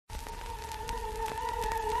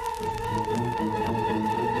You're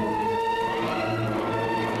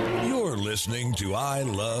listening to I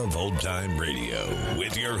Love Old Time Radio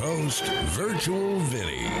with your host, Virtual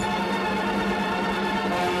Vinny.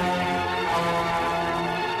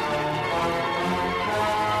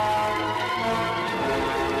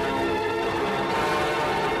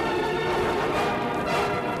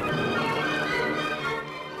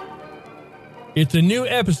 It's a new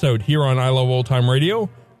episode here on I Love Old Time Radio.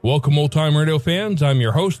 Welcome, Old Time Radio fans. I'm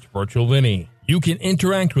your host, Virtual Vinny. You can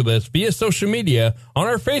interact with us via social media on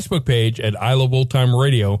our Facebook page at I Love Old Time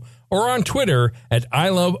Radio or on Twitter at I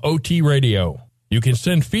Love OT Radio. You can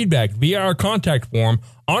send feedback via our contact form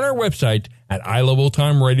on our website at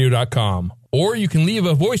iloveoldtimeradio.com, or you can leave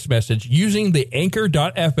a voice message using the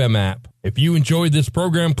Anchor.fm app. If you enjoyed this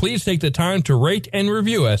program, please take the time to rate and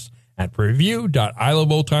review us at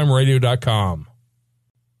review.iloveoldtimeradio.com.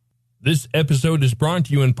 This episode is brought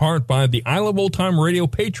to you in part by the I Love Old Time Radio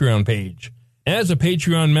Patreon page. As a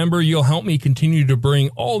Patreon member, you'll help me continue to bring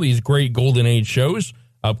all these great Golden Age shows,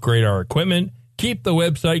 upgrade our equipment, keep the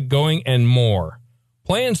website going, and more.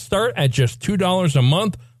 Plans start at just $2 a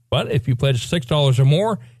month, but if you pledge $6 or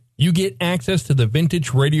more, you get access to the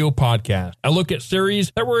Vintage Radio Podcast. I look at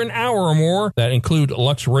series that were an hour or more that include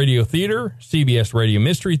Lux Radio Theater, CBS Radio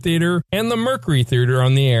Mystery Theater, and the Mercury Theater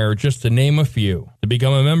on the Air, just to name a few. To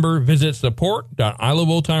become a member, visit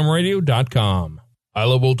support.iloveoldtimeradio.com. I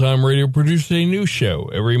Love Old Time Radio produces a new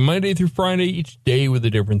show every Monday through Friday, each day with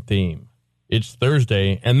a different theme. It's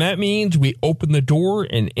Thursday, and that means we open the door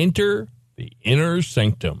and enter the inner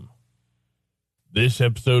sanctum. This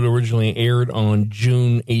episode originally aired on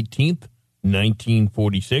June 18th,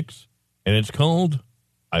 1946, and it's called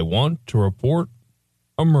I Want to Report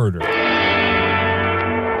a Murder.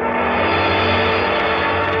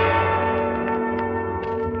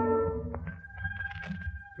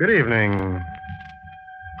 Good evening,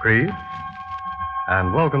 Creed,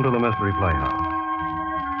 and welcome to the Mystery Playhouse.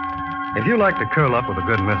 If you like to curl up with a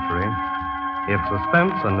good mystery, if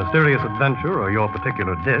suspense and mysterious adventure are your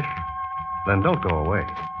particular dish, then don't go away.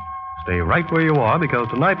 Stay right where you are, because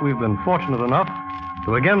tonight we've been fortunate enough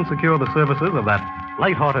to again secure the services of that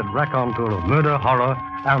light-hearted raconteur of murder, horror,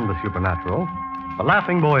 and the supernatural, the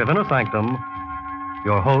laughing boy of Inner Sanctum,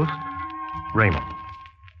 your host, Raymond.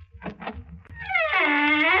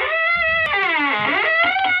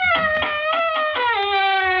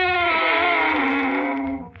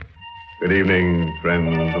 Good evening,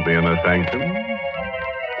 friends of the Inner Sanctum.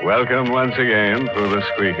 Welcome once again through the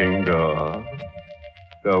squeaking door.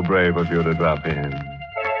 So brave of you to drop in.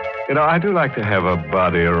 You know, I do like to have a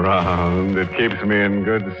body around. It keeps me in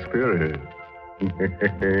good spirits.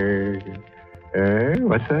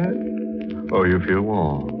 What's that? Oh, you feel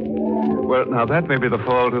warm. Well, now that may be the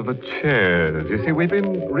fault of the chairs. You see, we've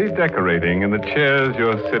been redecorating, and the chairs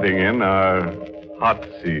you're sitting in are hot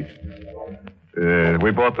seats. We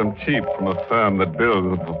bought them cheap from a firm that builds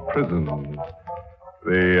them for prisons.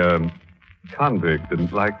 The convict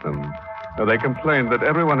didn't like them. Now, they complained that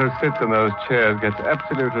everyone who sits in those chairs gets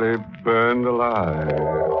absolutely burned alive.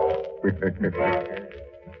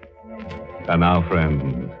 And now,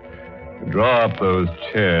 friends, draw up those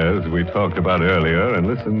chairs we talked about earlier and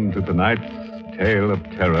listen to tonight's tale of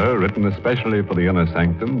terror, written especially for the Inner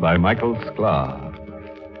Sanctum by Michael Sklar.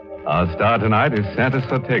 Our star tonight is Santos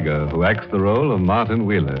Ortega, who acts the role of Martin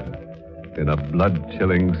Wheeler in a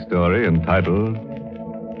blood-chilling story entitled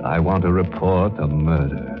I Want to Report a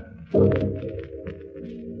Murder.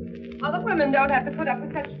 Other women don't have to put up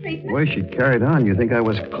with such treatment. The way she carried on, you think I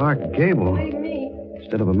was Clark Gable. Believe me.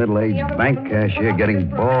 Instead of a middle-aged bank cashier getting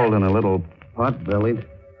bald and a little pot-bellied.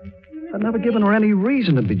 I'd never given her any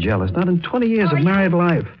reason to be jealous, not in 20 years of married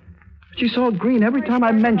life. She's so green every time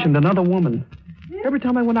I mentioned another woman. Every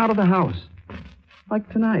time I went out of the house. Like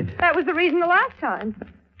tonight. That was the reason the last time.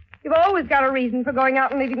 You've always got a reason for going out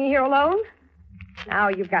and leaving me here alone. Now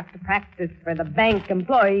you've got to practice for the bank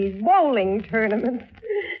employees' bowling tournament.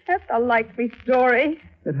 That's a likely story.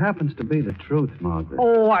 It happens to be the truth, Margaret.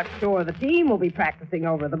 Oh, I'm sure the team will be practicing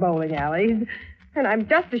over the bowling alleys. And I'm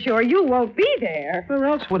just as sure you won't be there. Where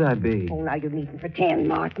else would I be? Oh, now you needn't pretend,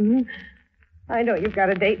 Martin. I know you've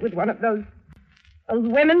got a date with one of those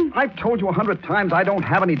women. I've told you 100 times I don't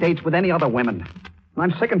have any dates with any other women.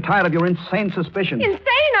 I'm sick and tired of your insane suspicions.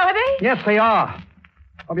 Insane, are they? Yes, they are.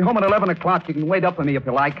 I'll be home at 11 o'clock. You can wait up for me if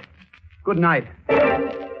you like. Good night.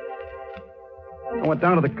 I went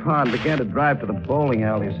down to the car and began to drive to the bowling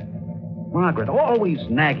alleys. Margaret, always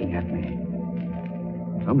nagging at me.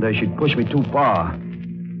 Someday she'd push me too far.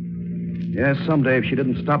 Yes, someday if she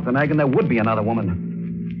didn't stop the nagging, there would be another woman.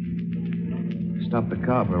 Stopped the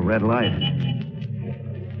car for a red light.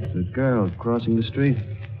 There's a girl crossing the street.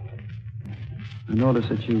 I noticed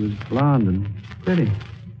that she was blonde and pretty.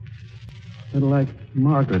 A little like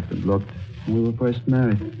Margaret had looked when we were first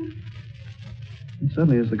married. And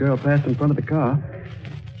suddenly, as the girl passed in front of the car,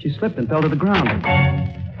 she slipped and fell to the ground.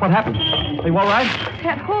 What happened? Are you all right?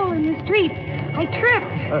 That hole in the street. I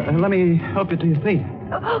tripped. Let me help you to your feet.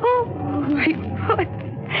 Oh, my foot.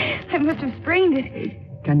 I must have sprained it.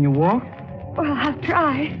 Can you walk? Well, I'll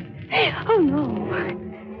try. Oh, no.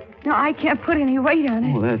 No, I can't put any weight on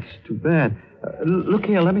it. Oh, that's too bad. Look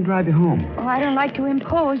here, let me drive you home. Oh, I don't like to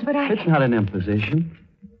impose, but I... It's not an imposition.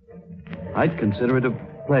 I'd consider it a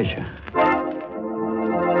pleasure.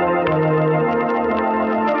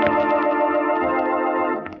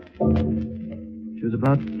 She was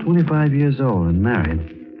about 25 years old and married.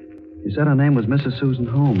 She said her name was Mrs. Susan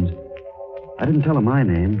Holmes. I didn't tell her my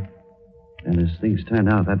name, and as things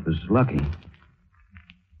turned out, that was lucky.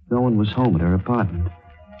 No one was home at her apartment.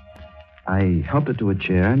 I helped her to a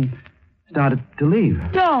chair and started to leave.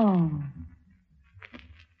 Don't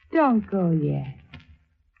go yet.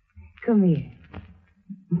 Come here.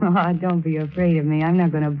 Oh, don't be afraid of me. I'm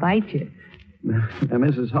not going to bite you.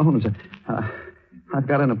 Mrs. Holmes, I've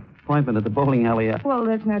got an appointment at the bowling alley. Well,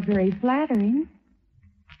 that's not very flattering.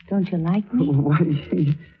 Don't you like me?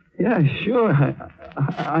 Why, yeah, sure.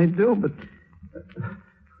 I do, but...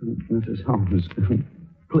 Mrs. Holmes,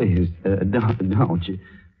 please, don't.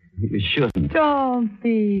 You shouldn't. Don't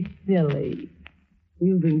be silly.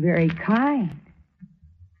 You've been very kind.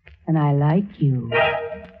 And I like you.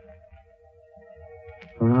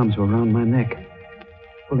 Her arms were around my neck,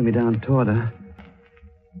 pulling me down toward her.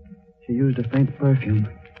 She used a faint perfume.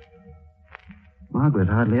 Margaret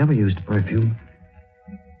hardly ever used perfume.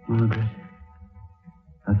 Margaret.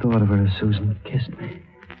 I thought of her as Susan kissed me.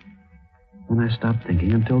 Then I stopped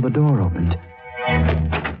thinking until the door opened.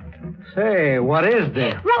 Say, what is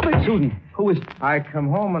this? Robert! Susan, who is... I come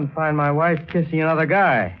home and find my wife kissing another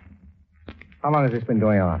guy. How long has this been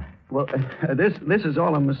going on? Well, this is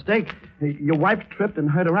all a mistake. Your wife tripped and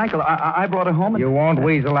hurt her ankle. I brought her home and... You won't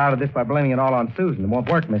weasel out of this by blaming it all on Susan. It won't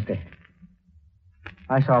work, mister.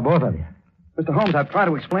 I saw both of you. Mr. Holmes, I've tried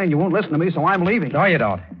to explain. You won't listen to me, so I'm leaving. No, you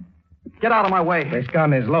don't. Get out of my way. This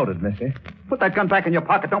gun is loaded, mister. Put that gun back in your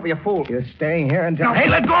pocket. Don't be a fool. You're staying here until... No, hey,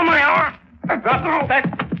 let go of my arm! Let go of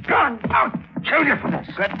that gun! I'll kill you for this.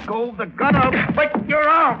 Let go of the gun. I'll break your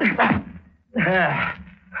arm.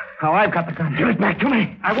 Now I've got the gun. Give it back to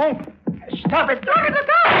me. I won't. Stop it. Look at the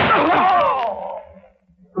gun! Oh!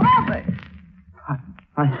 Robert!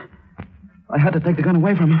 I had to take the gun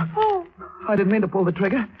away from her. Oh. I didn't mean to pull the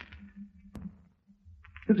trigger.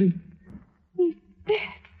 Is he... He's dead.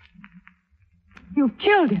 You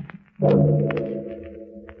killed him.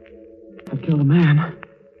 I killed a man.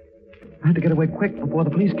 I had to get away quick before the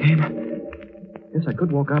police came. Yes, I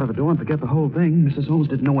could walk out of the door and forget the whole thing. Mrs. Holmes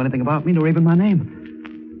didn't know anything about me, nor even my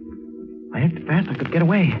name. I acted fast. I could get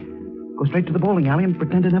away. Go straight to the bowling alley and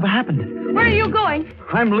pretend it never happened. Where are you going?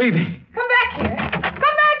 I'm leaving. Come back here. Come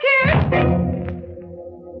back here.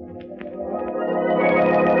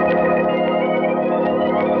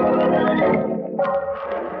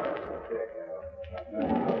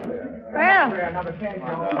 Well,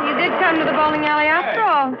 you did come to the bowling alley after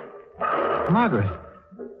all. Margaret,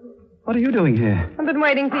 what are you doing here? I've been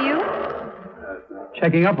waiting for you.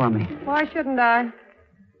 Checking up on me. Why shouldn't I? It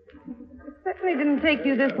certainly didn't take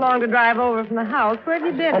you this long to drive over from the house. Where have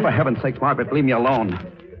you been? Oh, for heaven's sake, Margaret, leave me alone.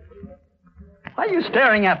 Why are you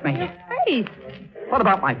staring at me? Your face. What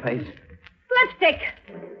about my face? Lipstick.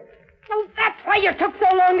 Oh, that's why you took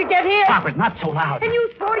so long to get here. Margaret, not so loud. And you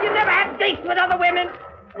swore you never had dates with other women.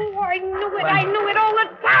 Oh, I knew it. I knew it all the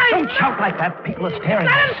time. Don't shout like that. People are staring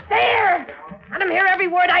Let at them us. stare. Let them hear every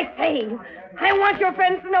word I say. I want your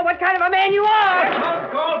friends to know what kind of a man you are. Phone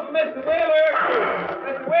call from Mr. Wheeler.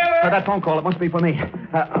 Mr. Wheeler. That phone call, it must be for me.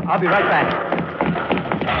 I'll be right back.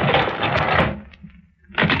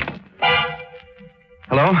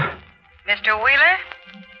 Hello? Mr. Wheeler?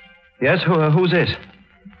 Yes, who's this?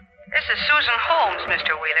 This is Susan Holmes,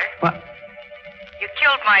 Mr. Wheeler. What? You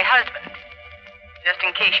killed my husband. Just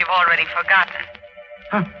in case you've already forgotten.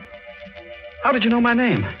 How did you know my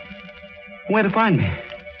name? Where to find me?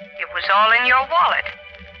 It was all in your wallet.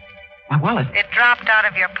 My wallet? It dropped out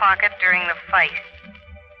of your pocket during the fight.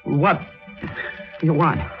 What? You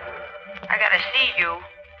want? I gotta see you.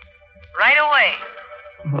 Right away.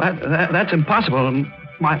 Well, that's impossible.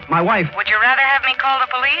 My wife... Would you rather have me call the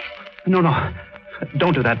police? No.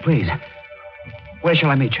 Don't do that, please. Where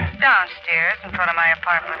shall I meet you? Downstairs in front of my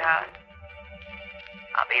apartment house.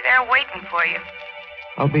 I'll be there waiting for you.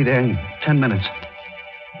 I'll be there in 10 minutes.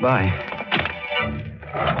 Bye.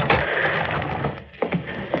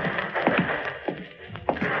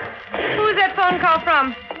 Who was that phone phone call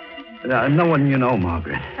from? No one you know,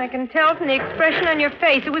 Margaret. I can tell from the expression on your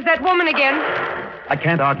face. It was that woman again. I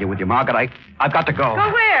can't argue with you, Margaret. I've got to go.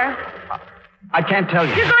 Go where? I can't tell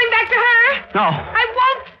you. You're going back to her? No. I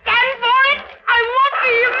won't stand for it. I won't be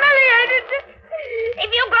humiliated. If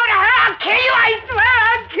you go to her, I'll kill you. I swear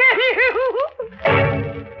I'll kill you.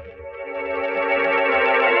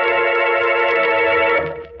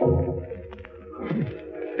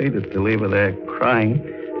 I hated to leave her there crying.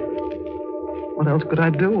 What else could I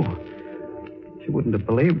do? She wouldn't have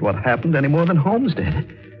believed what happened any more than Holmes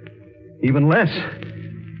did. Even less.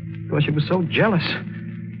 Because she was so jealous.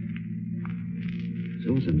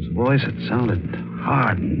 Susan's voice had sounded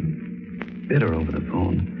hard and bitter over the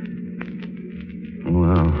phone.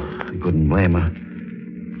 Well, I couldn't blame her.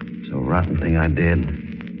 It's a rotten thing I did.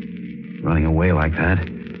 Running away like that.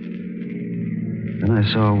 Then I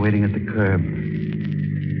saw her waiting at the curb.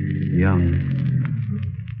 Young.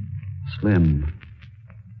 Slim.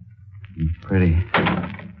 And pretty.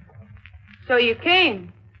 So you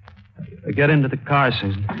came? Get into the car,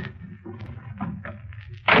 Susan.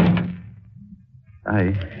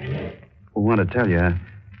 I want to tell you,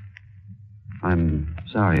 I'm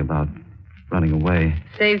sorry about running away.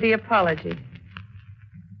 Save the apology.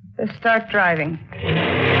 Let's start driving.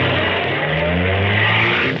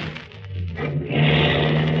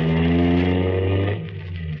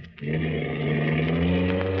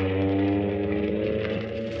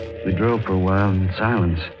 We drove for a while in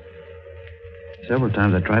silence. Several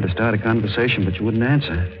times I tried to start a conversation, but you wouldn't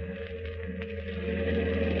answer.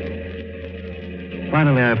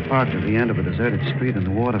 Finally, I parked at the end of a deserted street on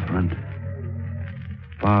the waterfront.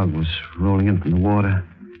 Fog was rolling in from the water.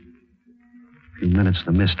 In a few minutes,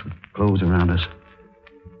 the mist would close around us.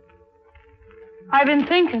 I've been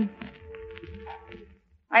thinking.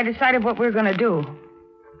 I decided what we're going to do.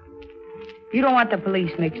 You don't want the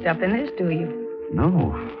police mixed up in this, do you?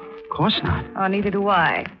 No, of course not. Oh, neither do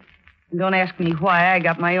I. And don't ask me why. I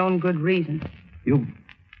got my own good reasons. You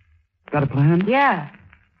got a plan? Yeah.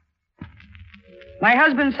 My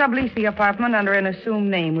husband subleased the apartment under an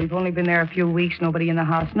assumed name. We've only been there a few weeks. Nobody in the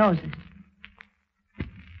house knows us.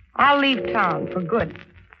 I'll leave town for good.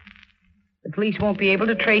 The police won't be able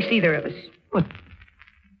to trace either of us. But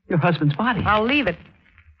your husband's body. I'll leave it.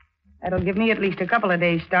 That'll give me at least a couple of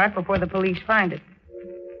days' start before the police find it.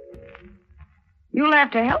 You'll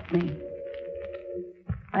have to help me.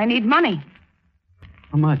 I need money.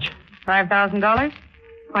 How much? $5,000?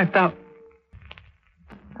 $5,000.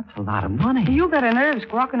 That's a lot of money. You got a nerve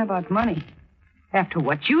squawking about money. After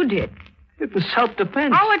what you did. It was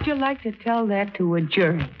self-defense. How would you like to tell that to a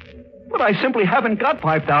jury? But I simply haven't got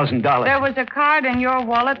 $5,000. There was a card in your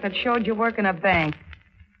wallet that showed you work in a bank.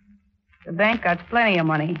 The bank got plenty of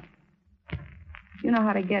money. You know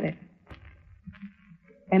how to get it.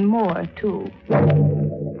 And more, too.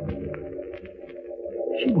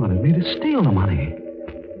 She wanted me to steal the money.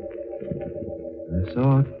 I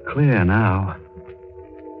saw it clear now.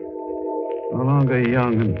 No longer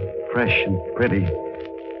young and fresh and pretty.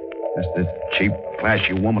 Just a cheap,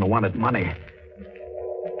 flashy woman who wanted money.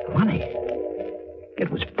 Money?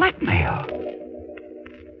 It was blackmail.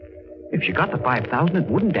 If she got the $5,000, it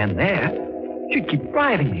wouldn't end there. She'd keep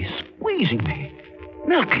riding me, squeezing me,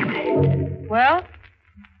 milking me. Well,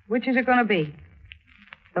 which is it going to be?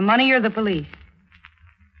 The money or the police?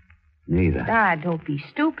 Neither. Ah, don't be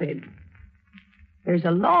stupid. There's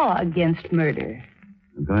a law against murder.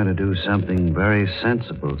 I'm going to do something very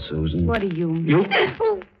sensible, Susan. What do you mean? You?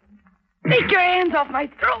 Take your hands off my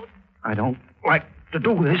throat. I don't like to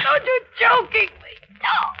do this. Don't you joking me.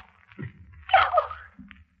 No.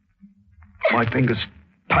 My fingers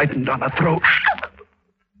tightened on her throat.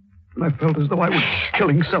 And I felt as though I was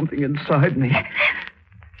killing something inside me.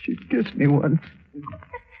 She kissed me once.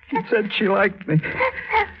 She said she liked me.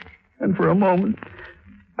 And for a moment,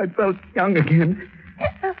 I felt young again.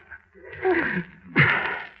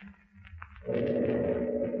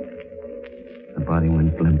 The body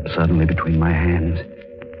went limp suddenly between my hands.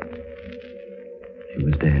 She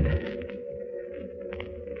was dead.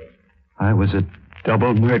 I was a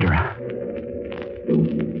double murderer.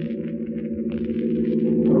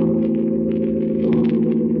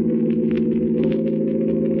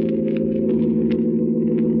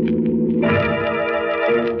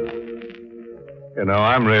 You know,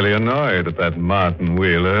 I'm really annoyed at that Martin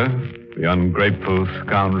Wheeler, the ungrateful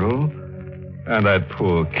scoundrel, and that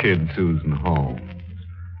poor kid, Susan Holmes.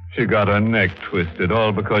 She got her neck twisted,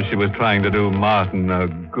 all because she was trying to do Martin a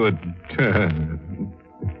good turn.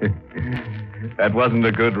 That wasn't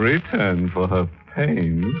a good return for her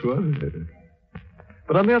pains, was it?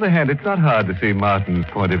 But on the other hand, it's not hard to see Martin's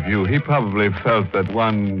point of view. He probably felt that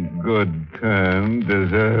one good turn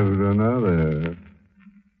deserved another.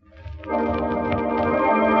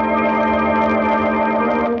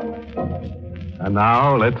 And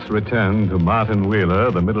now let's return to Martin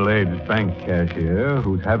Wheeler, the middle-aged bank cashier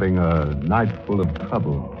who's having a night full of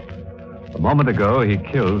trouble. A moment ago, he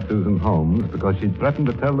killed Susan Holmes because she threatened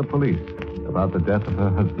to tell the police about the death of her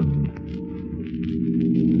husband.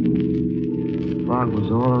 Fog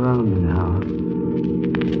was all around me now,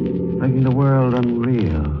 making the world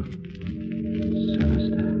unreal,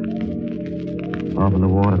 sinister. Off in the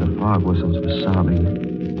water, the fog whistles were sobbing.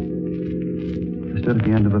 I stood at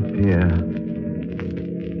the end of a pier,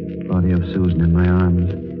 body of Susan in my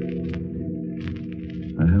arms.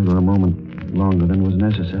 I held her a moment longer than was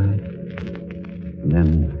necessary, and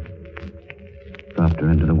then dropped her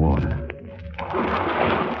into the water.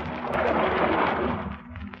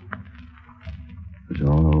 It was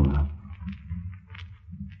all over. I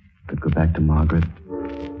could go back to Margaret,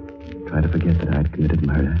 try to forget that I'd committed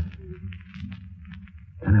murder.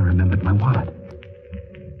 Then I remembered my wallet.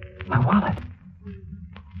 My wallet.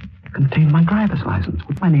 It contained my driver's license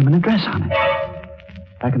with my name and address on it.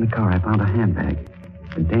 Back in the car, I found a handbag.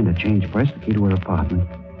 It contained a change purse, the key to her apartment,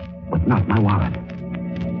 but not my wallet.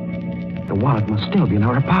 The wallet must still be in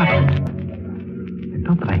her apartment. I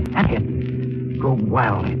thought that I had it. Drove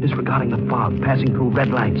wildly, disregarding the fog, passing through red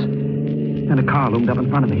lights. Then a car loomed up in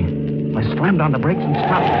front of me. I slammed on the brakes and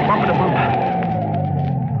stopped, bumper to bumper.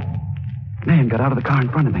 A man got out of the car in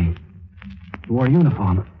front of me. He wore a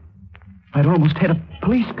uniform. I'd almost hit a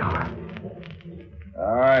police car.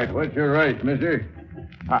 All right, what's your race, mister?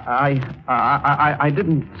 I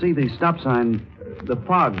didn't see the stop sign. The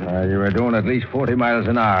fog. You were doing at least 40 miles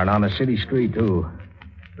an hour and on a city street, too.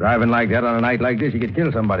 Driving like that on a night like this, you could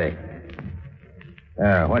kill somebody.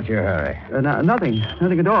 What's your hurry? Nothing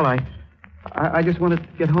at all. I just wanted to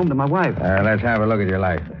get home to my wife. Let's have a look at your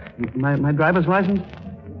license. My driver's license?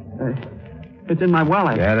 It's in my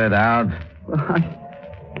wallet. Get it out. Well,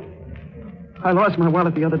 I lost my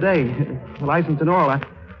wallet the other day. The license and all. I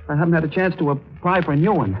haven't had a chance to apply for a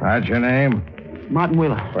new one. What's your name? Martin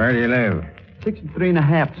Wheeler. Where do you live?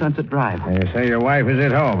 63.5 Sunset Drive. And you say your wife is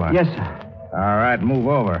at home, huh? Yes, sir. All right, move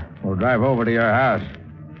over. We'll drive over to your house.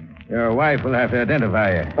 Your wife will have to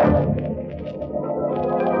identify you.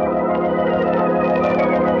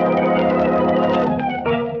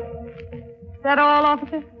 Is that all,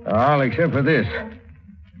 officer? All except for this.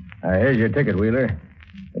 Here's your ticket, Wheeler.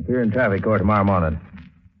 Appear in traffic court tomorrow morning.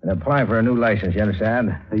 And apply for a new license, you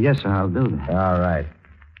understand? Yes, sir, I'll do that. All right.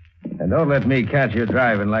 And don't let me catch you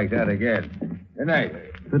driving like that again. Good night.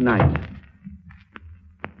 Good night.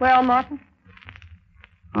 Well, Martin?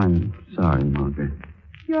 I'm sorry, Margaret.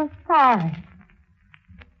 You're sorry.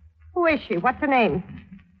 Who is she? What's her name?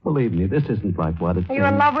 Believe me, this isn't like what it Are you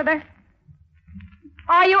in love with her?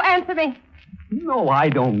 Are you? Answer me. No, I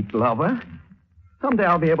don't love her. Someday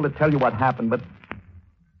I'll be able to tell you what happened, but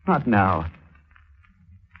not now.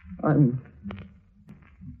 I'm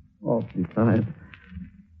awfully tired.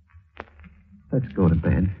 Let's go to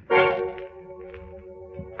bed.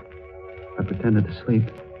 I pretended to sleep.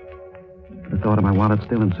 The thought of my wallet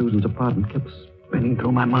still in Susan's apartment kept spinning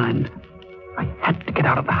through my mind. I had to get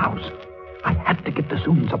out of the house. I had to get to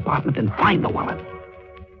Susan's apartment and find the wallet.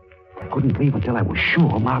 I couldn't leave until I was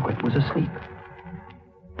sure Margaret was asleep.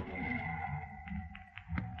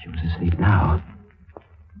 She was asleep now.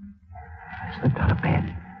 I slipped out of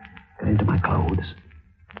bed, got into my clothes,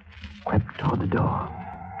 crept toward the door.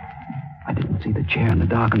 I didn't see the chair in the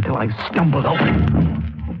dark until I stumbled over it.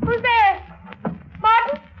 Who's there?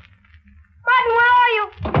 Martin? Martin, where are you?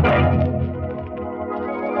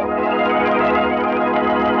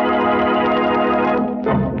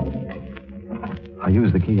 I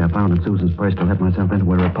used the key I found in Susan's purse to let myself into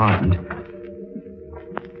her apartment.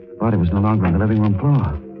 The body was no longer on the living room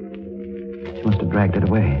floor. She must have dragged it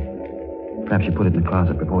away. Perhaps she put it in the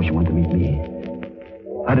closet before she went to meet me.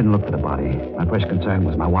 I didn't look for the body. My first concern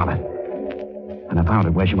was my wallet. And I found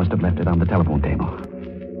it where she must have left it on the telephone table.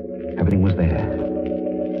 Everything was there.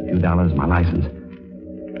 A few dollars, my license.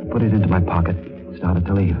 I put it into my pocket and started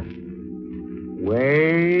to leave.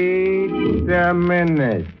 Wait a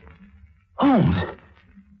minute. Holmes!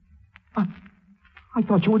 I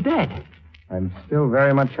thought you were dead. I'm still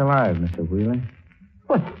very much alive, Mr. Wheeler.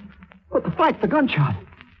 But the fight, the gunshot.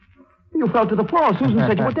 You fell to the floor. Susan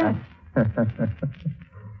said you were dead.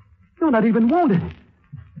 You're not even wounded.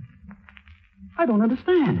 I don't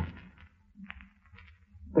understand.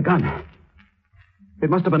 The gun. It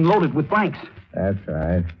must have been loaded with blanks. That's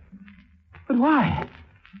right. But why?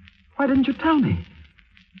 Why didn't you tell me?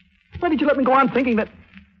 Why did you let me go on thinking that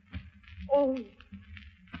Oh.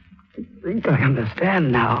 I think I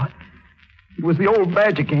understand now. It was the old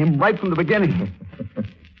Badger game right from the beginning.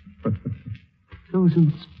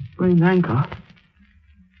 Susan's sprained ankle.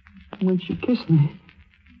 When she kissed me.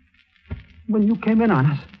 When you came in on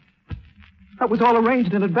us. That was all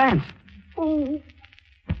arranged in advance. Oh.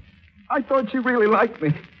 I thought she really liked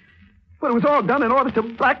me. But it was all done in order to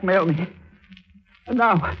blackmail me. And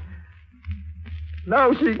now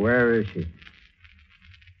she... Where is she?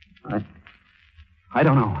 I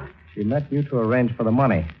don't know. She met you to arrange for the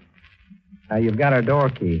money. Now, you've got her door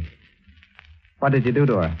key. What did you do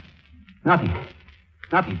to her? Nothing.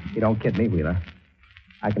 You don't kid me, Wheeler.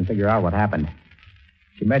 I can figure out what happened.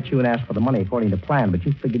 She met you and asked for the money according to plan, but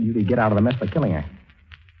you figured you could get out of the mess by killing her.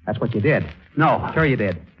 That's what you did. No. Sure you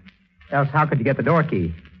did. Else how could you get the door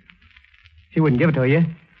key? She wouldn't give it to you.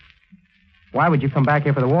 Why would you come back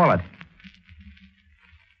here for the wallet?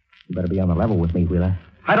 You better be on the level with me, Wheeler.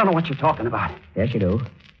 I don't know what you're talking about. Yes, you do.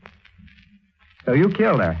 So you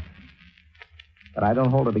killed her. But I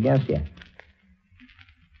don't hold it against you.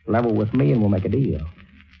 Level with me and we'll make a deal.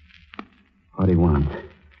 What do you want?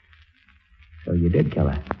 So you did kill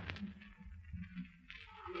her.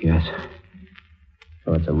 Yes.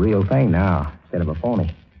 So it's a real thing now, instead of a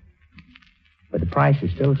phony. But the price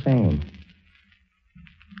is still the same.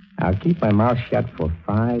 I'll keep my mouth shut for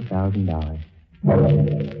 $5,000.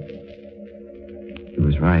 He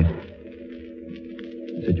was right.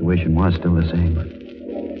 The situation was still the same.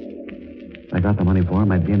 If I got the money for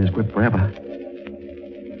him, I'd be in his grip forever.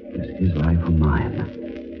 It was his life or mine.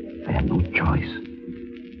 I had no choice.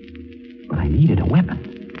 But I needed a weapon.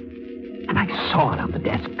 And I saw it on the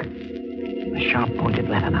desk. A sharp-pointed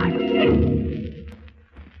letter knife.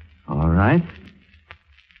 All right.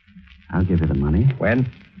 I'll give you the money. When?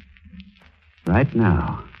 Right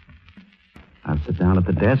now. I'll sit down at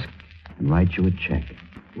the desk and write you a check.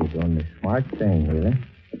 You're doing the smart thing, Wheeler.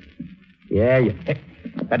 Yeah, you... Hey,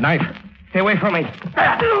 that knife. Stay away from me.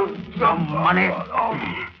 Some money.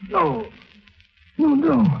 No.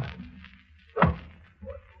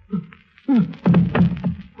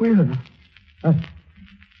 Wheeler.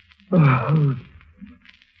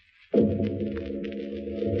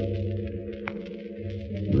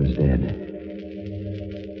 He was dead.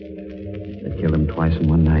 They killed him twice in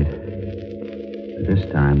one night. But this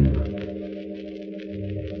time,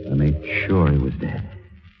 I made sure he was dead.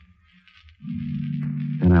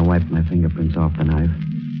 Then I wiped my fingerprints off the knife.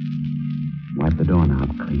 Wiped the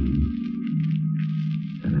doorknob clean.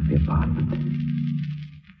 Then left the apartment.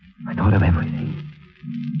 I thought of everything.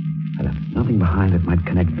 I left nothing behind that might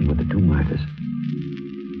connect me with the two murders.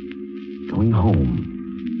 Going home,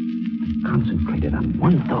 I concentrated on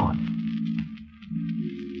one thought.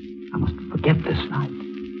 I must forget this night.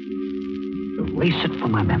 Erase it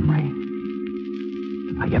from my memory.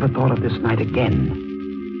 If I ever thought of this night again,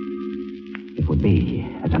 it would be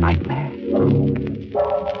as a nightmare.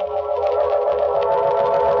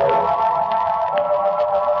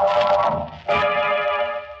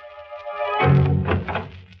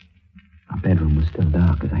 Our bedroom was still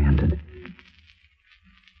dark as I entered.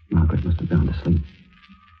 Margaret must have gone to sleep.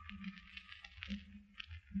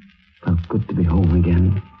 Felt good to be home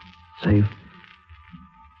again, safe.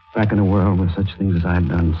 Back in a world where such things as I had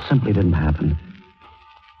done simply didn't happen.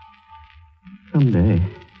 Someday,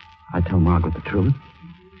 I'd tell Margaret the truth.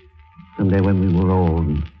 Someday when we were old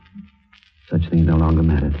and such things no longer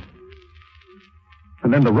mattered.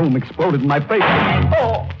 And then the room exploded in my face.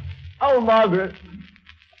 Oh, Margaret.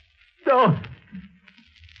 Don't,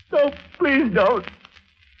 please don't.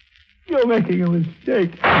 You're making a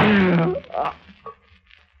mistake.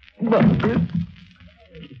 Margaret,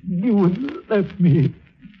 you wouldn't let me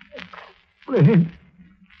explain.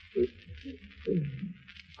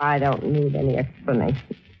 I don't need any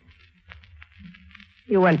explanation.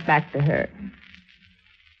 You went back to her.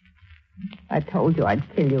 I told you I'd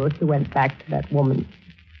kill you if you went back to that woman.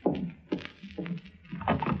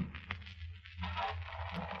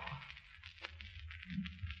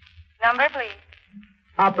 Number, please.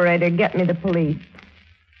 Operator, get me the police.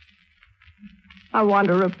 I want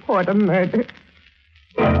to report a murder.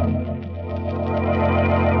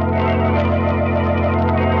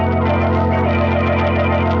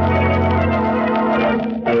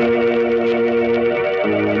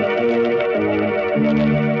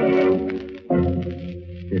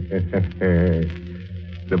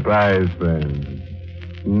 Surprise, friend.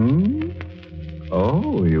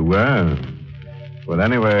 Oh, you weren't. Well,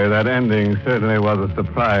 anyway, that ending certainly was a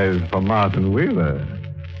surprise for Martin Wheeler.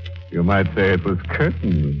 You might say it was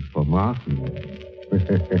curtains for Martin.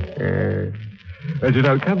 As you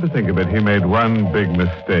know, come to think of it, he made one big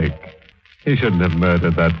mistake. He shouldn't have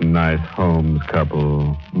murdered that nice Holmes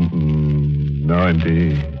couple. No,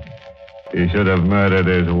 indeed. He should have murdered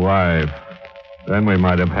his wife. Then we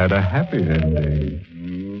might have had a happy ending.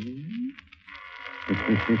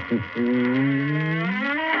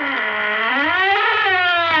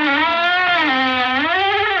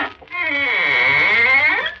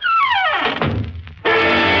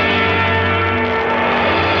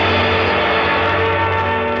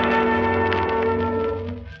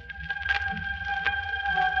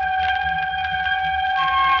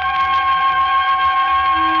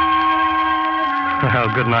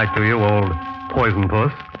 Well, good night to you, old poison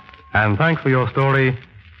puss. And thanks for your story,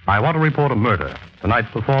 I Want to Report a Murder, tonight's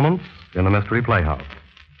performance in the Mystery Playhouse.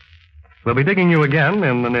 We'll be digging you again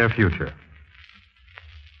in the near future.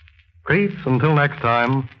 Creeps, until next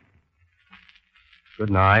time,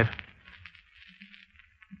 good night.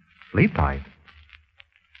 Sleep tight.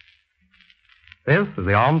 This is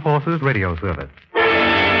the Armed Forces Radio Service.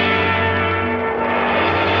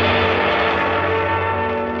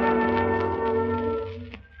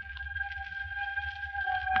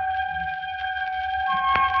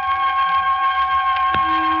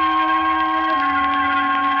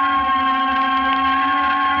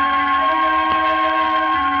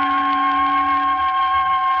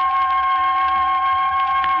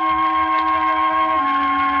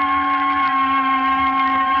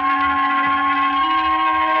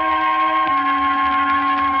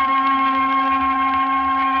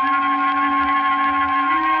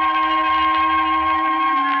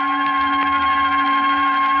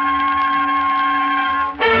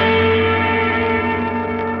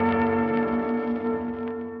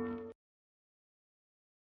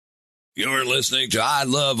 You're listening to I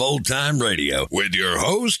Love Old Time Radio with your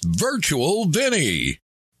host, Virtual Vinny.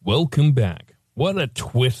 Welcome back. What a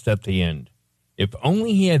twist at the end. If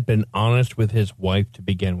only he had been honest with his wife to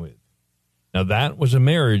begin with. Now that was a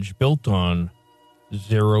marriage built on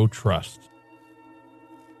zero trust.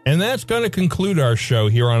 And that's going to conclude our show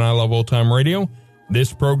here on I Love Old Time Radio.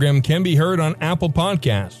 This program can be heard on Apple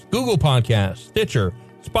Podcasts, Google Podcasts, Stitcher,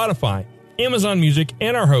 Spotify, Amazon Music,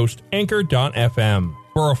 and our host, Anchor.fm.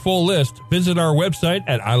 For a full list, visit our website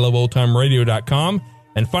at iloveoldtimeradio.com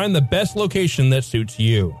and find the best location that suits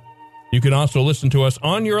you. You can also listen to us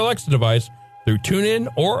on your Alexa device through TuneIn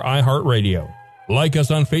or iHeartRadio. Like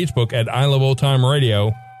us on Facebook at I Love Old Time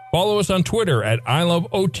Radio. Follow us on Twitter at I Love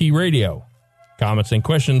OT Radio. Comments and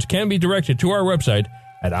questions can be directed to our website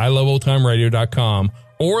at iloveoldtimeradio.com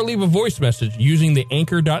or leave a voice message using the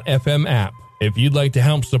Anchor.fm app. If you'd like to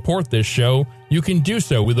help support this show, you can do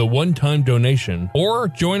so with a one-time donation or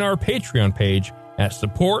join our Patreon page at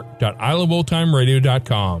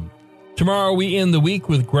support.iloveoldtimeradio.com. Tomorrow we end the week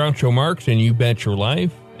with Groucho Marx and You Bet Your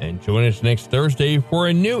Life, and join us next Thursday for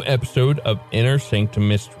a new episode of Inner Sanctum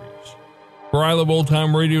Mysteries. For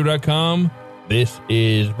iloveoldtimeradio.com, this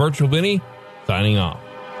is Virtual Vinny signing off.